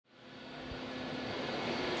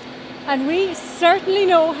And we certainly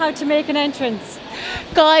know how to make an entrance.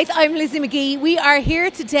 Guys, I'm Lizzie McGee. We are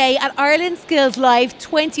here today at Ireland Skills Live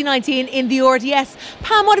 2019 in the RDS.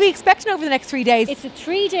 Pam, what are we expecting over the next 3 days? It's a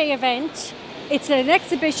 3-day event. It's an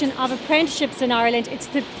exhibition of apprenticeships in Ireland. It's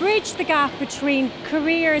to bridge the gap between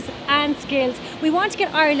careers and skills. We want to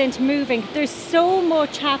get Ireland moving. There's so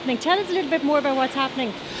much happening. Tell us a little bit more about what's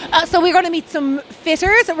happening. So we're going to meet some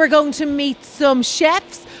fitters. We're going to meet some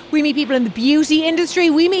chefs. We meet people in the beauty industry.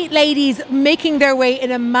 We meet ladies making their way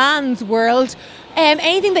in a man's world.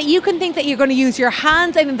 Anything that you can think that you're going to use your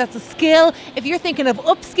hands, I think that's a skill. If you're thinking of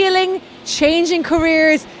upskilling, changing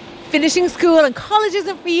careers, finishing school and college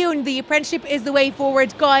isn't for you and the apprenticeship is the way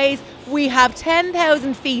forward, guys, we have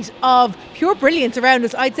 10,000 feet of pure brilliance around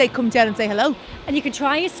us. I'd say come down and say hello. And you can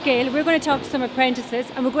try a skill. We're going to talk to some apprentices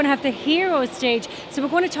and we're going to have the heroes stage. So we're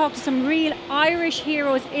going to talk to some real Irish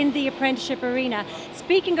heroes in the apprenticeship arena.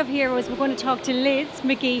 Speaking of heroes, we're going to talk to Liz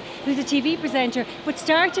McGee, who's a TV presenter, but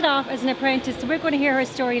started off as an apprentice. So we're going to hear her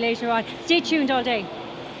story later on. Stay tuned all day.